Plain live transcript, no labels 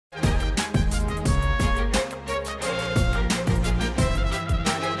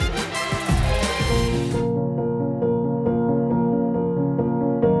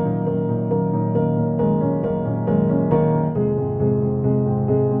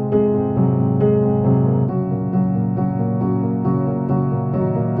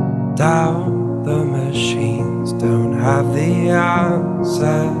the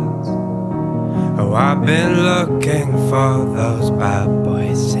answers. Oh, I've been looking for those bad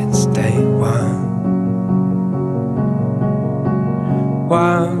boys since day one.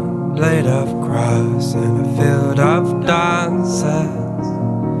 One blade of grass in a field of dancers.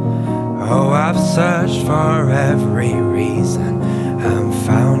 Oh, I've searched for every reason and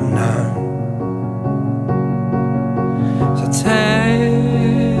found none. So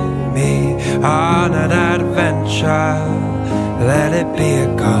take me on an adventure, let it be a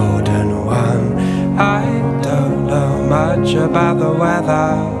golden one. I don't know much about the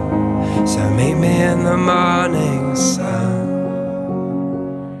weather, so meet me in the morning sun.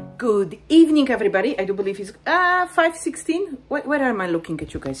 Good evening, everybody. I do believe it's 5:16. Where am I looking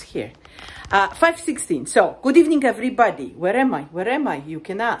at you guys here? 5:16. So, good evening, everybody. Where am I? Where am I? You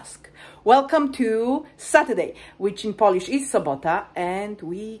can ask. Welcome to Saturday, which in Polish is sobota, and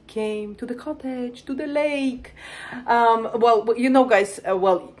we came to the cottage, to the lake. Well, you know, guys,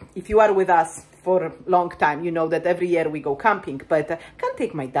 well, if you are with us for a long time, you know that every year we go camping, but can't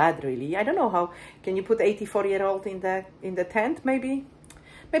take my dad, really. I don't know how. Can you put 84-year-old in the tent, maybe?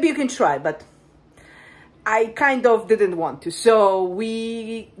 Maybe you can try, but I kind of didn't want to. So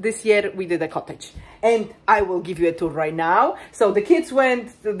this year we did a cottage, and I will give you a tour right now. So the kids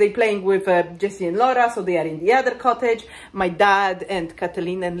they playing with Jessie and Laura, so they are in the other cottage. My dad and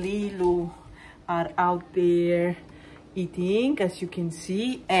Katalin and Lilu are out there eating, as you can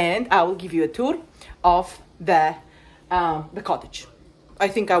see, and I will give you a tour of the cottage. I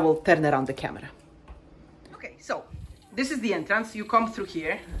think I will turn around the camera. Okay, so this is the entrance. You come through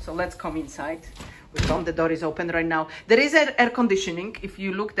here, so let's come inside. We come, the door is open right now. There is air conditioning. If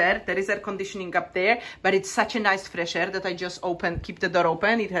you look there is air conditioning up there, but it's such a nice fresh air that I just keep the door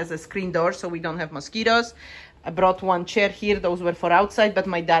open. It has a screen door, so we don't have mosquitoes. I brought one chair here. Those were for outside, but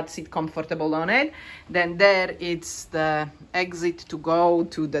my dad sit comfortable on it. Then there it's the exit to go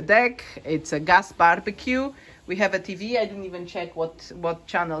to the deck. It's a gas barbecue. We have a TV. I didn't even check what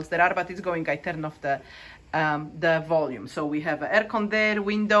channels there are, but it's going. I turn off the volume. So we have an aircon there,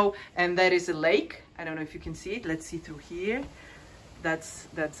 window, and there is a lake. I don't know if you can see it. Let's see through here. That's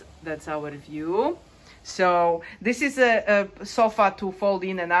our view. So this is a sofa to fold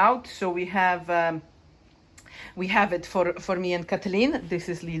in and out. So we have it for me and Kathleen. This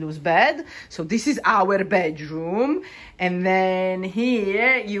is Lilu's bed. So this is our bedroom. And then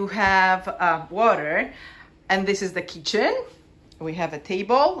here you have water. And this is the kitchen. We have a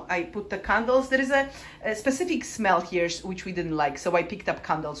table. I put the candles. There is a specific smell here which we didn't like, so I picked up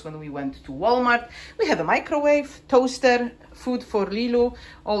candles when we went to Walmart. We have a microwave, toaster, food for Lilu,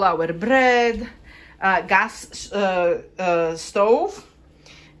 all our bread, gas stove.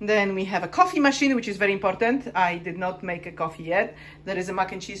 Then we have a coffee machine, which is very important. I did not make a coffee yet. There is a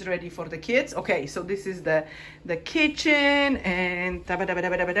mac and cheese ready for the kids. Okay, so this is the kitchen, and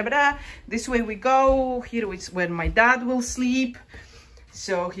this way we go. Here is where my dad will sleep.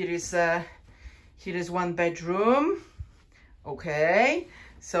 So here is one bedroom. Okay,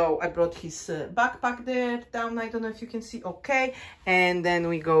 so I brought his backpack there down. I don't know if you can see. Okay, and then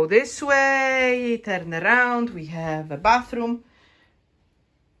we go this way, turn around. We have a bathroom,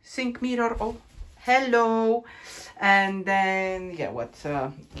 sink, mirror. Oh, hello. And then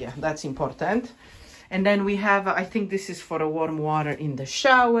yeah, that's important. And then we have, I think this is for a warm water in the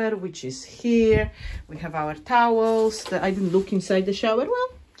shower, which is here. We have our towels. I didn't look inside the shower. Well,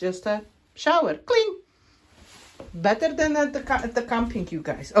 just a shower, clean. Better than at the camping, you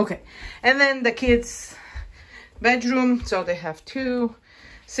guys. Okay, and then the kids' bedroom. So they have two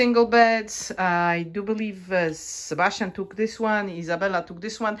single beds. I do believe Sebastian took this one, Isabella took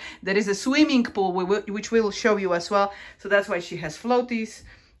this one. There is a swimming pool, which we'll show you as well. So that's why she has floaties.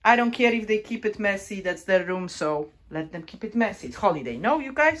 I don't care if they keep it messy. That's their room, so let them keep it messy. It's holiday, no,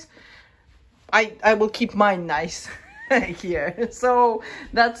 you guys? I will keep mine nice here. So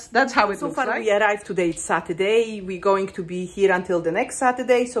that's how it looks like. So far we arrived today. It's Saturday. We're going to be here until the next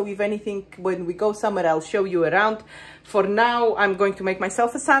Saturday. So if anything, when we go somewhere, I'll show you around. For now, I'm going to make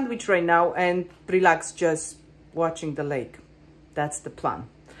myself a sandwich right now and relax, just watching the lake. That's the plan.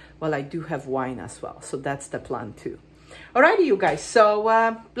 Well, I do have wine as well, so that's the plan too. Alrighty, you guys. So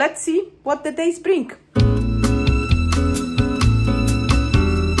let's see what the days bring.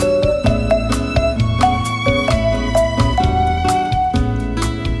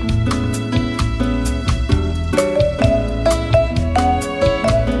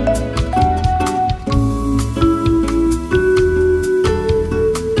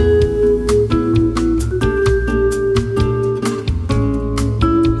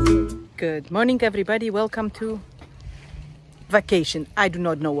 Good morning, everybody. Welcome to vacation. I do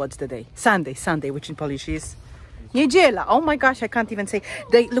not know what's the day. Sunday, which in Polish is Niedziela. Oh my gosh, I can't even say.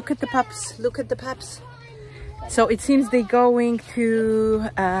 They look at the pups. Look at the pups. So it seems they're going to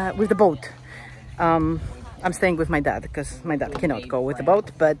with the boat. I'm staying with my dad because my dad cannot go with the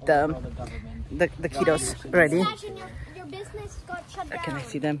boat, but the kiddos ready. Your business got shut down. Can I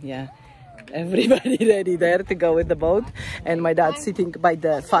see them? Yeah. Everybody ready there to go with the boat, and my dad sitting by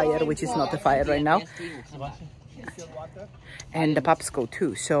the fire, which is not a fire right now. And the pups go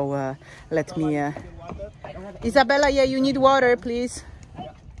too. So let me. Isabella, yeah, you need water, please.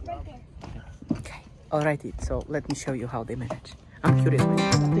 Okay. Alrighty. So let me show you how they manage. I'm curious.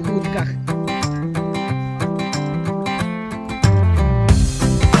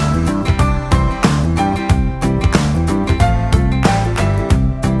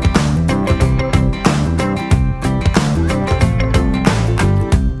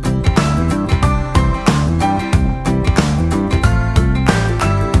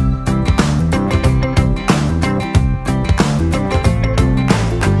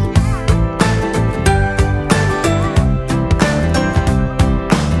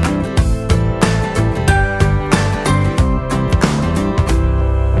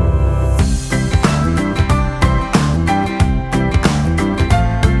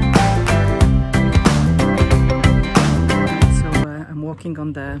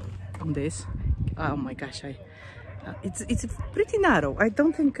 on this. Oh my gosh, it's pretty narrow. I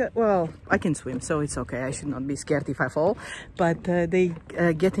don't think well, I can swim, so it's okay. I should not be scared if I fall, but they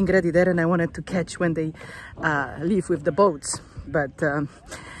getting ready there, and I wanted to catch when they leave with the boats, but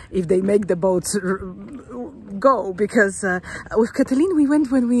if they make the boats go, because with Catalin we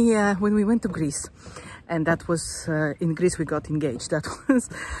went when we went to Greece. And that was, in Greece we got engaged. That was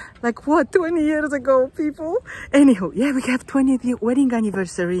like, what, 20 years ago, people? Anyhow, yeah, we have 20th wedding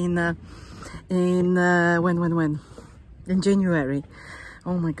anniversary when? In January.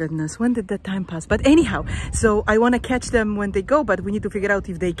 Oh my goodness, when did that time pass? But anyhow, so I want to catch them when they go, but we need to figure out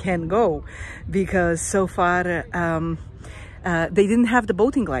if they can go. Because so far, they didn't have the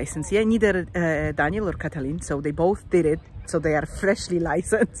boating license. Yeah, neither Daniel or Catalin, so they both did it. So they are freshly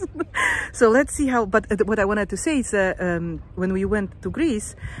licensed. So let's see how, but what I wanted to say is when we went to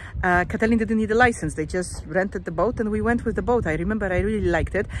Greece, Catalin didn't need a license. They just rented the boat and we went with the boat. I remember I really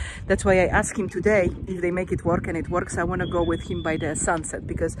liked it. That's why I asked him today if they make it work, and it works. I want to go with him by the sunset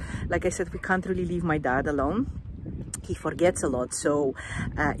because, like I said, we can't really leave my dad alone. He forgets a lot, so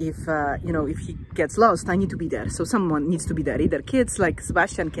if you know, if he gets lost, I need to be there. So someone needs to be there, either kids like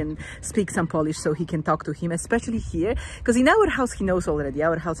Sebastian can speak some Polish so he can talk to him, especially here, because in our house he knows already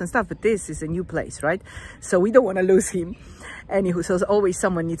our house and stuff, but this is a new place, right? So we don't want to lose him. Anywho, so always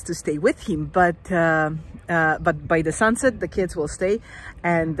someone needs to stay with him, but by the sunset the kids will stay,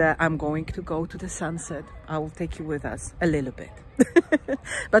 and I'm going to go to the sunset. I will take you with us a little bit.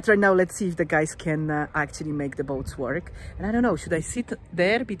 But right now let's see if the guys can actually make the boats work. And I don't know, should I sit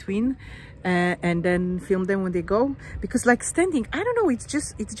there between and then film them when they go? Because like standing, I don't know, it's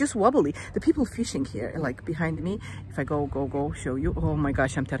just wobbly. The people fishing here, like behind me, if I go show you. Oh my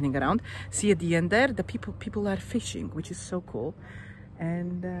gosh, I'm turning around. See at the end there, the people are fishing, which is so cool.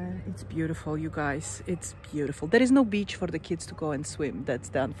 And it's beautiful, you guys. It's beautiful. There is no beach for the kids to go and swim. That's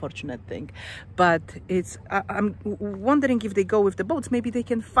the unfortunate thing. But it's I'm wondering if they go with the boats, maybe they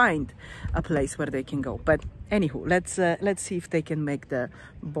can find a place where they can go. But anywho, let's see if they can make the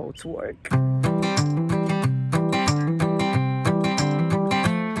boats work.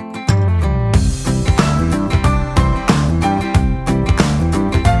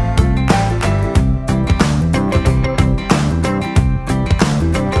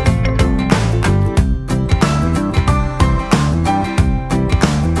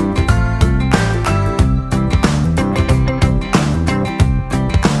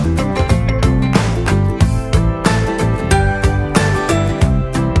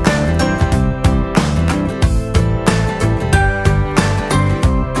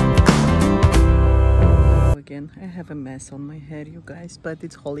 On my hair, you guys, but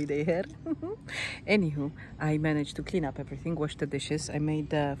it's holiday hair. Anywho, I managed to clean up everything, wash the dishes. I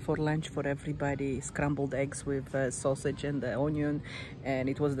made for lunch for everybody scrambled eggs with sausage and onion, and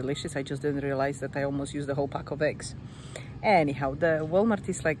it was delicious. I just didn't realize that I almost used the whole pack of eggs. Anyhow, the Walmart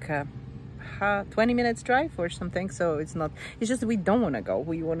is like 20 minutes drive or something, so it's just we don't want to go.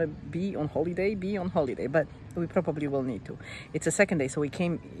 We want to be on holiday, but we probably will need to. It's a second day, so we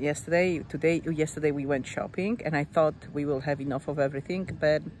came yesterday. Yesterday we went shopping, and I thought we will have enough of everything,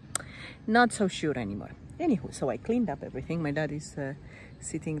 but not so sure anymore. Anywho, so I cleaned up everything. My dad is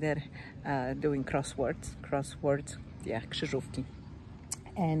sitting there doing crosswords, yeah, krzyżówki.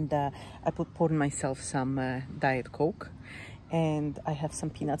 And I poured myself some Diet Coke, and I have some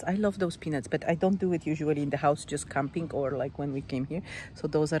peanuts. I love those peanuts, but I don't do it usually in the house, just camping or like when we came here. So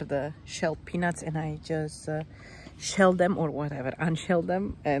those are the shelled peanuts, and I just shell them or whatever, unshell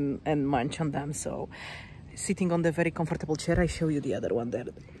them and munch on them. So sitting on the very comfortable chair, I show you the other one that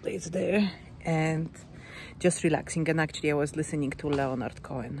is there, and just relaxing. And actually I was listening to Leonard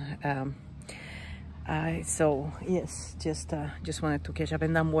Cohen. So yes, just wanted to catch up,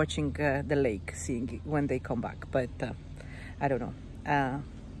 and I'm watching the lake, seeing when they come back, but I don't know.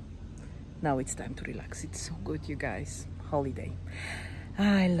 Now it's time to relax. It's so good, you guys. Holiday.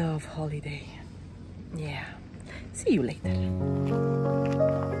 I love holiday. Yeah. See you later.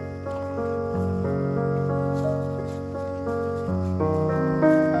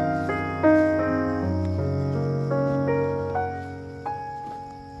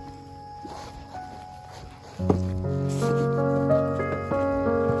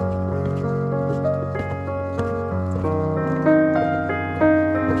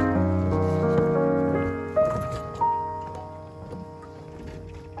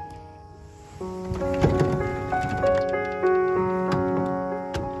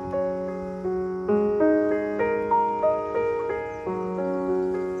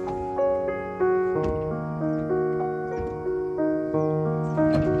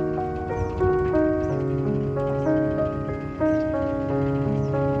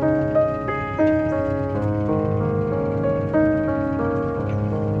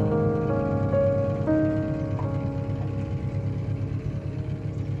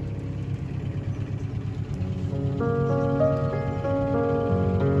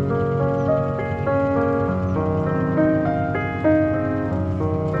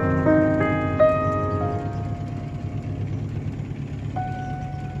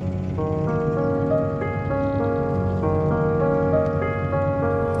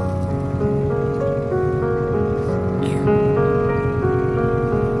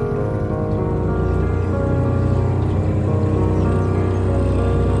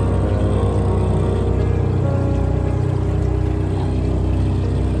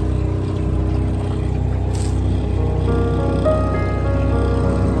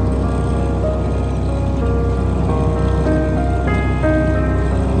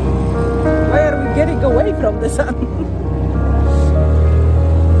 Away from the sun.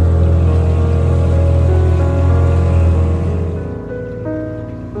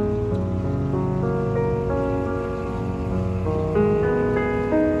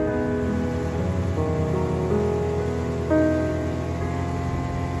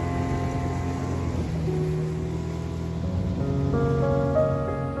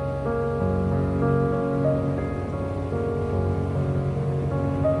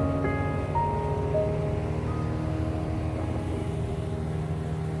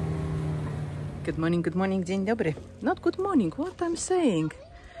 Good morning, dzień dobry. Not good morning, what I'm saying.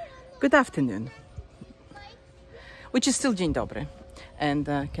 Good afternoon. Which is still dzień dobry. And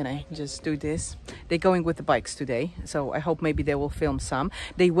can I just do this? They're going with the bikes today, so I hope maybe they will film some.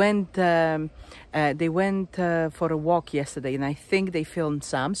 They went for a walk yesterday, and I think they filmed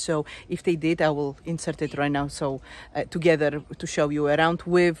some. So if they did, I will insert it right now. So together to show you around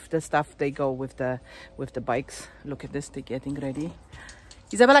with the stuff they go with the bikes. Look at this, they're getting ready.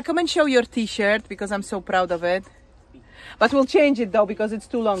 Isabella, come and show your t-shirt because I'm so proud of it. But we'll change it though because it's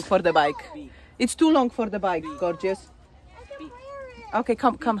too long for the bike. It's too long for the bike, gorgeous. Okay,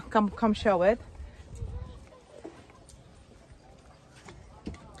 come show it.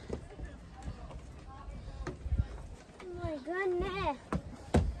 Oh my goodness.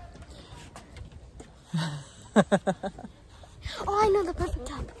 Oh, I know the perfect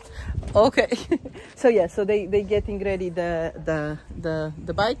top. Okay. So yeah, so they getting ready the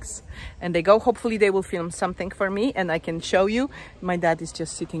bikes, and they go. Hopefully they will film something for me and I can show you. My dad is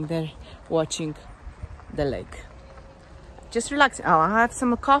just sitting there watching the lake. Just relaxing. I'll have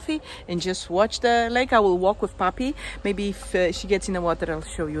some coffee and just watch the lake. I will walk with Papi. Maybe if she gets in the water, I'll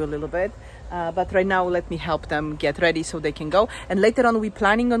show you a little bit. But right now, let me help them get ready so they can go. And later on, we're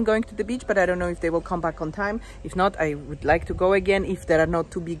planning on going to the beach, but I don't know if they will come back on time. If not, I would like to go again. If there are not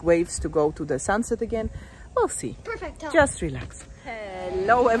too big waves to go to the sunset again, we'll see. Perfect. Just relax.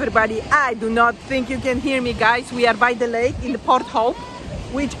 Hello, everybody. I do not think you can hear me, guys. We are by the lake in the Port Hope,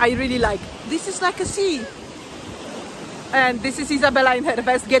 which I really like. This is like a sea. And this is Isabella in her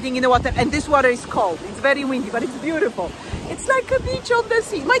vest getting in the water, and this water is cold. It's very windy, but it's beautiful. It's like a beach on the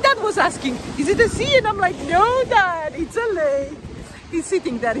sea. My dad was asking, is it a sea? And I'm like, no, Dad, it's a lake. He's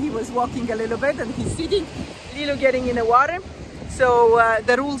sitting there. He was walking a little bit, and he's sitting, Lilo getting in the water. So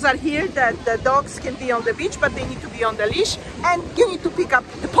the rules are here that the dogs can be on the beach, but they need to be on the leash, and you need to pick up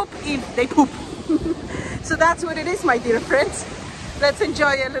the poop if they poop. So that's what it is, my dear friends. Let's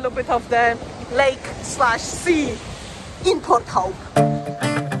enjoy a little bit of the lake/sea in Port Hope.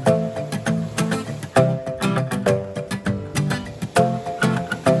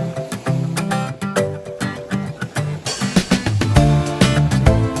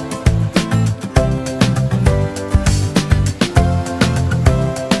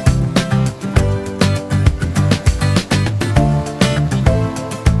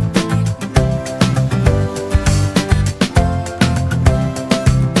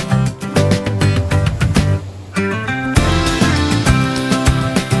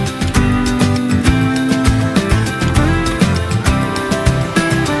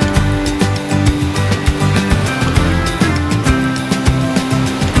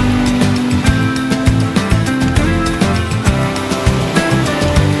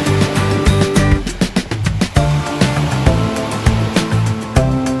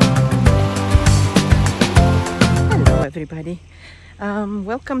 Everybody,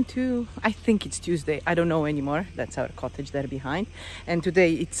 welcome to, I think it's Tuesday, I don't know anymore. That's our cottage there behind, and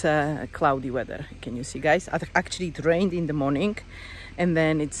today it's cloudy weather. Can you see, guys? Actually it rained in the morning and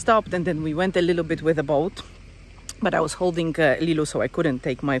then it stopped, and then we went a little bit with a boat, but I was holding Lilu, so I couldn't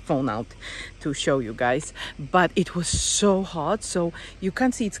take my phone out to show you guys. But it was so hot, so you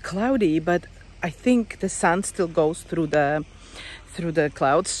can't see it's cloudy, but I think the sun still goes through the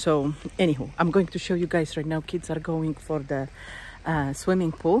clouds. So anyhow, I'm going to show you guys right now. Kids are going for the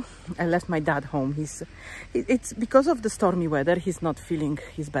swimming pool. I left my dad home. It's because of the stormy weather, he's not feeling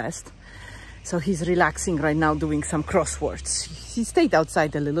his best, so he's relaxing right now, doing some crosswords. He stayed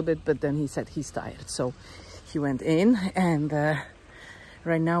outside a little bit, but then he said he's tired, so he went in. And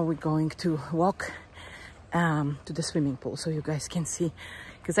right now we're going to walk to the swimming pool so you guys can see,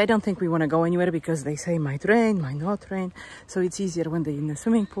 because I don't think we want to go anywhere because they say might rain, might not rain. So it's easier when they're in the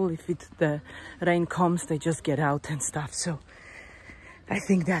swimming pool. If the rain comes, they just get out and stuff. So I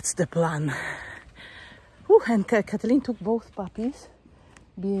think that's the plan. Ooh, and Kathleen took both puppies,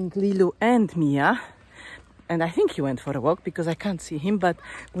 being Lilu and Mia. And I think he went for a walk because I can't see him, but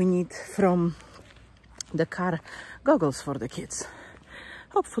we need from the car goggles for the kids.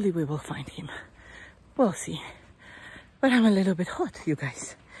 Hopefully we will find him. We'll see. But I'm a little bit hot, you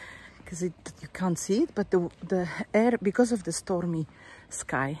guys, because you can't see it, but the air, because of the stormy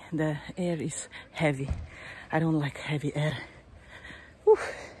sky, the air is heavy. I don't like heavy air. Whew.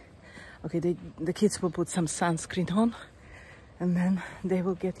 Okay, the kids will put some sunscreen on, and then they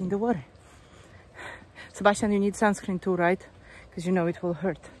will get in the water. Sebastian, you need sunscreen too, right? Because you know it will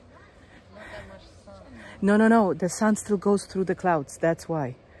hurt. Not that much sun. No. The sun still goes through the clouds. That's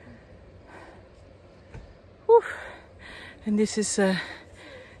why. Whew. And this is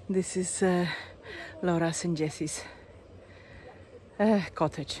Laura's and Jessie's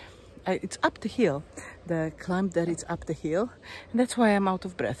cottage. It's up the hill. The climb there is up the hill, and that's why I'm out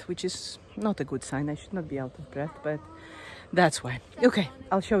of breath, which is not a good sign. I should not be out of breath, but that's why. Okay,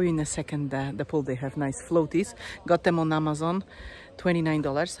 I'll show you in a second the pool. They have nice floaties. Got them on Amazon,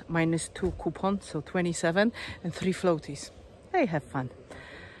 $29 minus 2 coupons, so 27, and 3 floaties. They have fun.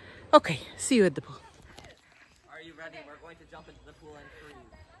 Okay, see you at the pool. Are you ready? We're going to jump into the pool and freeze.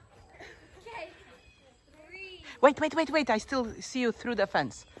 Okay. Wait. I still see you through the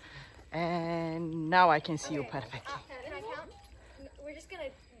fence. And now I can see you perfectly. Can I count? We're just gonna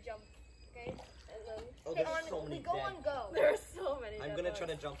jump, okay? And then Oh, there's so many go dead. on go. There's so many. I'm gonna try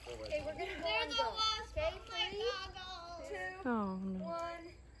to jump forward. Okay, we're gonna go on go. Okay, 3, 2, Oh no. 1,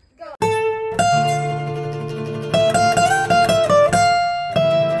 go.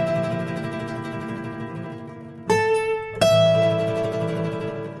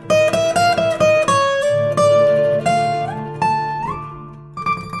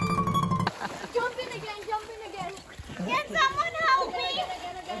 Jump in again. Can someone help me?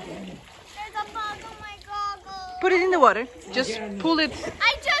 There's a bug on my goggles. Put it in the water. Just pull it.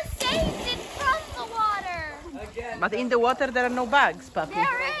 I just saved it from the water. But in the water there are no bugs, puppy. There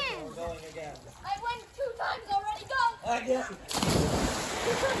is. I went 2 times already. Go.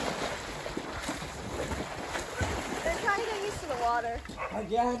 They're trying to get used to the water.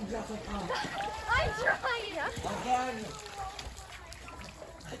 Again, Jessica. I tried. Again.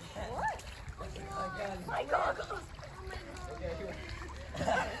 What? Again. My goggles. I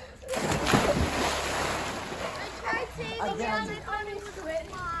tried saving Again. them. I couldn't swim.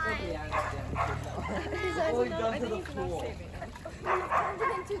 We're going to the pool. Turned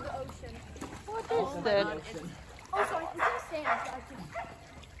it into the ocean. What is that? Oh, sorry. It's in sand.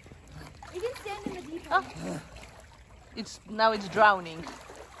 You can stand in the deep end. It's drowning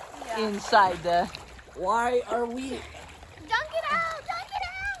inside the. Why are we? Dunk it out! Dunk it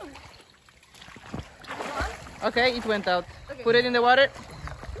out! Okay, it went out. Put it in the water.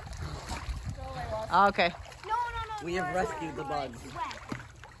 Okay. No. We have rescued the bugs.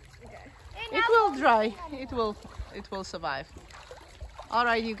 It will dry. It will survive. All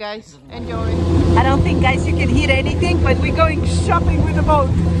right, you guys, enjoy. I don't think, guys, you can hear anything, but we're going shopping with the boat.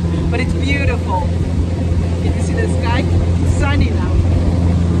 But it's beautiful. Can you see the sky? It's sunny now.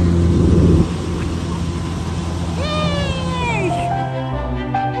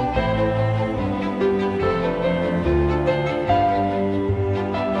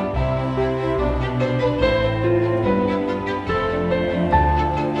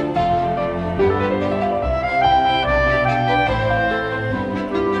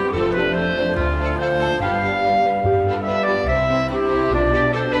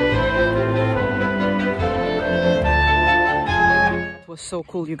 Was so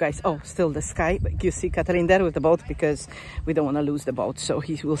cool, you guys. Oh, still the sky, but you see Catherine there with the boat because we don't want to lose the boat, so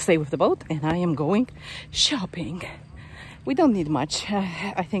he will stay with the boat and I am going shopping. We don't need much.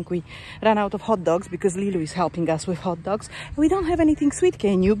 I think we ran out of hot dogs because Lilu is helping us with hot dogs. We don't have anything sweet,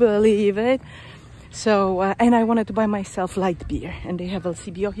 can you believe it? So and I wanted to buy myself light beer, and they have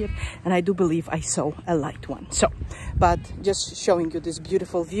LCBO here, and I do believe I saw a light one. So but just showing you this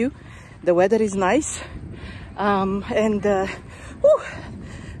beautiful view. The weather is nice, I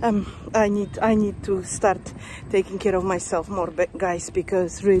need to start taking care of myself more, guys,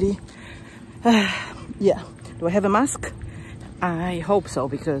 because really, yeah. Do I have a mask? I hope so,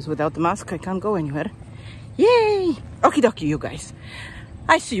 because without the mask I can't go anywhere. Yay! Okie dokie, you guys.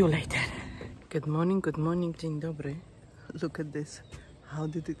 I see you later. Good morning, dzień dobry. Look at this. How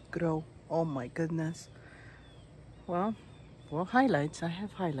did it grow? Oh my goodness. Well, highlights. I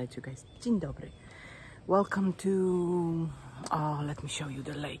have highlights, you guys. Dzień dobry. Welcome to, oh, let me show you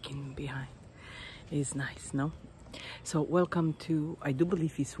the lake in behind. It's nice, no? So welcome to, I do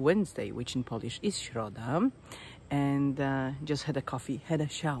believe it's Wednesday, which in Polish is Środa. And just had a coffee, had a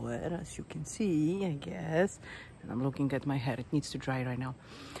shower, as you can see, I guess. And I'm looking at my hair, it needs to dry right now.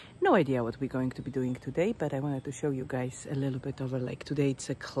 No idea what we're going to be doing today, but I wanted to show you guys a little bit of a lake. Today it's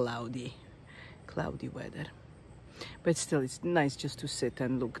a cloudy weather. But still, it's nice just to sit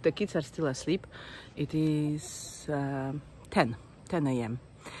and look. The kids are still asleep. It is 10 a.m.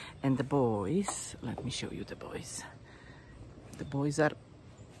 And the boys, let me show you the boys. The boys are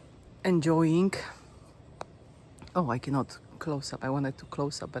enjoying. Oh, I cannot close up. I wanted to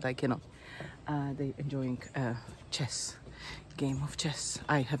close up, but I cannot. They're enjoying chess, game of chess.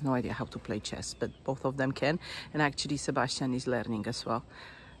 I have no idea how to play chess, but both of them can. And actually, Sebastian is learning as well.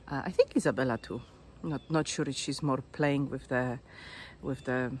 I think Isabella too. Not sure if she's more playing with the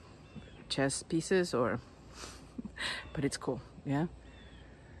chess pieces or, but it's cool, yeah.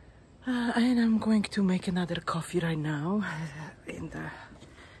 And I'm going to make another coffee right now in the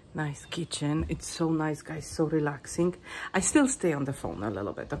nice kitchen. It's so nice, guys, so relaxing. I still stay on the phone a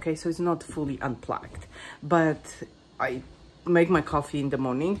little bit, okay? So it's not fully unplugged, but I make my coffee in the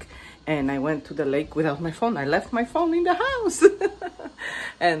morning and I went to the lake without my phone. I left my phone in the house.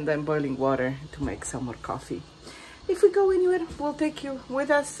 And I'm boiling water to make some more coffee. If we go anywhere, we'll take you with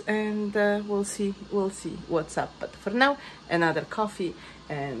us, and we'll see what's up. But for now, another coffee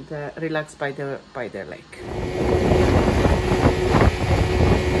and relax by the lake.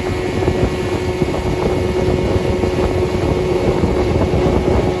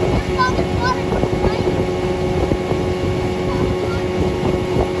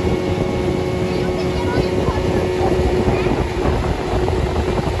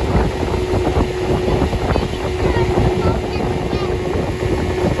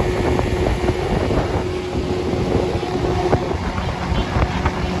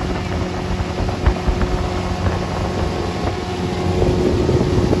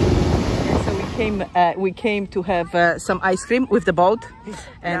 We came to have some ice cream with the boat.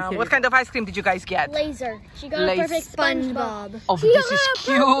 And what kind of ice cream did you guys get? Laser. She got a perfect SpongeBob. Oh, this is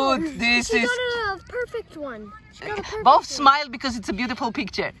cute. She got a perfect one. She got a perfect Both smile because it's a beautiful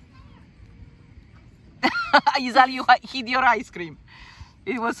picture. Izal, you hid your ice cream.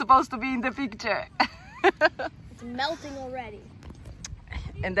 It was supposed to be in the picture. It's melting already.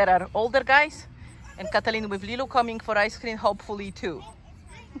 And there are older guys and Catalin with Lilu coming for ice cream, hopefully too.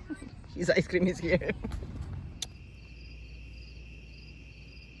 His ice cream is here.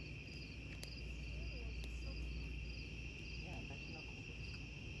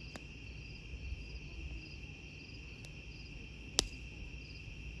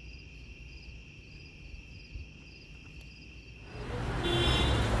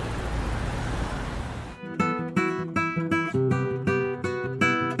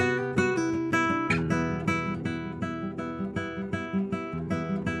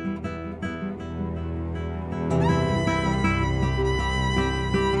 Bye.